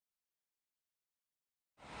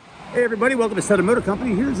Hey everybody, welcome to Southern Motor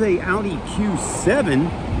Company. Here's a Audi Q7.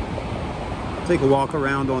 Take a walk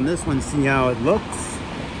around on this one, see how it looks.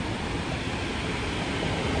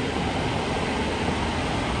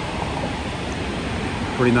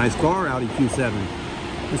 Pretty nice car, Audi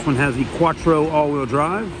Q7. This one has the Quattro all-wheel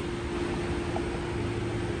drive.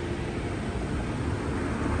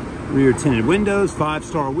 Rear tinted windows,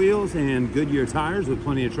 5-star wheels, and Goodyear tires with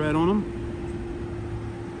plenty of tread on them.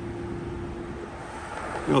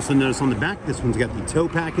 You also notice on the back, this one's got the tow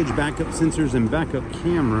package, backup sensors, and backup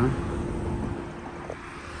camera.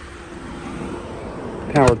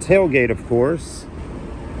 Power tailgate, of course.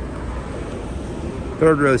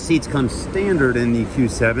 Third row seats come standard in the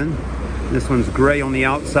Q7. This one's gray on the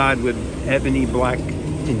outside with ebony black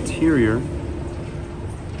interior. Let's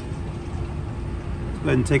go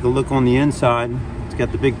ahead and take a look on the inside. It's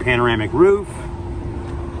got the big panoramic roof.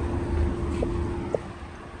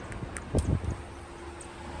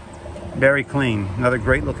 Very clean. Another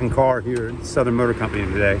great looking car here at Southern Motor Company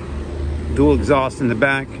today. Dual exhaust in the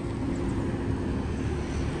back.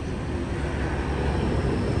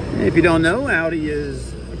 If you don't know, Audi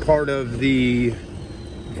is part of the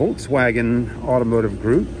Volkswagen automotive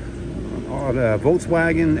group.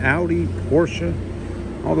 Volkswagen, Audi, Porsche,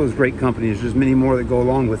 all those great companies. There's many more that go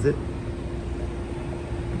along with it.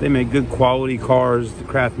 They make good quality cars. The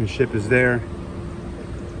craftsmanship is there.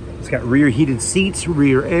 It's got rear heated seats,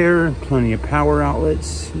 rear air, plenty of power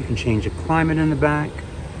outlets. You can change the climate in the back.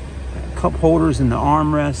 Cup holders in the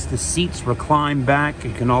armrest. The seats recline back.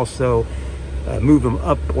 You can also move them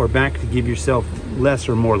up or back to give yourself less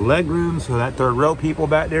or more leg room. So that third row people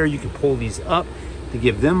back there, you can pull these up to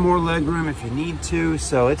give them more leg room if you need to.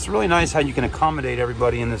 So it's really nice how you can accommodate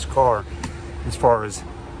everybody in this car as far as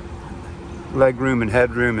leg room and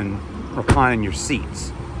headroom and reclining your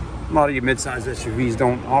seats. A lot of your mid-size SUVs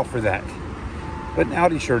don't offer that, but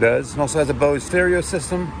Audi sure does. It also has a Bose stereo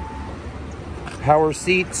system, power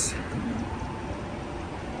seats,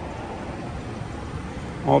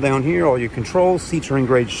 all down here, all your controls. Seats are in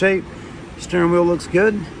great shape. Steering wheel looks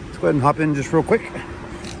good. Let's go ahead and hop in just real quick.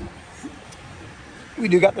 We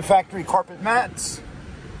do got the factory carpet mats.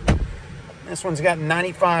 This one's got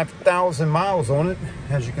 95,000 miles on it,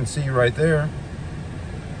 as you can see right there.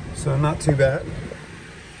 So not too bad.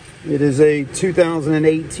 It is a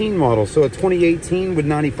 2018 model, so a 2018 with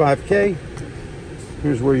 95K.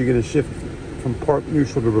 Here's where you're going to shift from park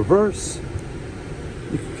neutral to reverse.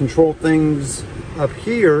 You can control things up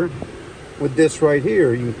here with this right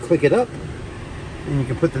here. You can click it up and you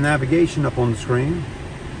can put the navigation up on the screen.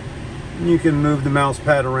 And you can move the mouse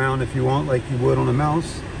pad around if you want, like you would on a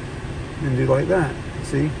mouse, and do like that.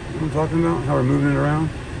 See what I'm talking about? How we're moving it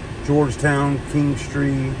around? Georgetown, King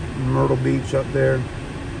Street, Myrtle Beach up there,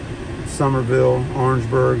 Somerville,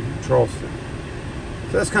 Orangeburg, Charleston.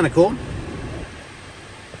 So that's kind of cool.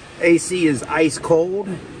 AC is ice cold,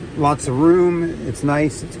 lots of room. It's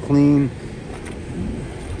nice, it's clean.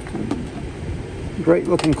 Great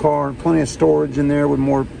looking car, plenty of storage in there with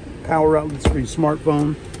more power outlets for your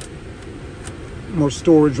smartphone. More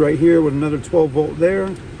storage right here with another 12 volt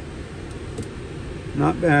there.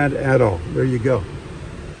 Not bad at all. There you go.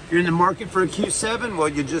 If you're in the market for a Q7, well,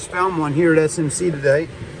 you just found one here at SMC today.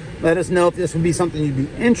 Let us know if this would be something you'd be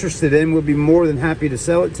interested in. We'll be more than happy to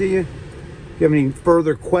sell it to you. If you have any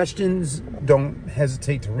further questions, don't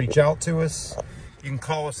hesitate to reach out to us. You can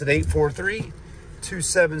call us at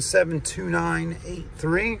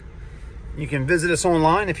 843-277-2983. You can visit us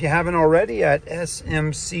online if you haven't already at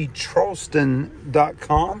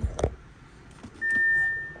smccharleston.com.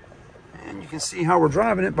 And you can see how we're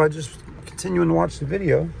driving it by just continuing to watch the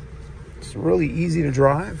video. It's really easy to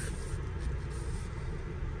drive.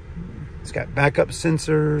 It's got backup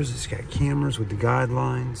sensors. It's got cameras with the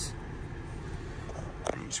guidelines.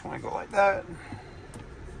 And you just want to go like that.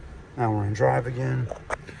 Now we're in drive again.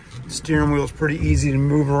 The steering wheel is pretty easy to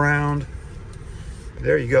move around. But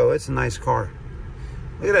there you go. It's a nice car.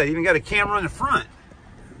 Look at that. Even got a camera in the front.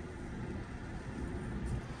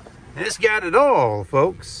 And it's got it all,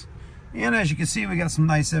 folks. And as you can see, we got some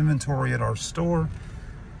nice inventory at our store.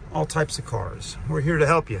 All types of cars. We're here to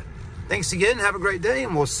help you. Thanks again. Have a great day,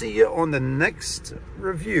 and we'll see you on the next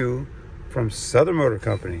review from Southern Motor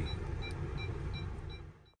Company.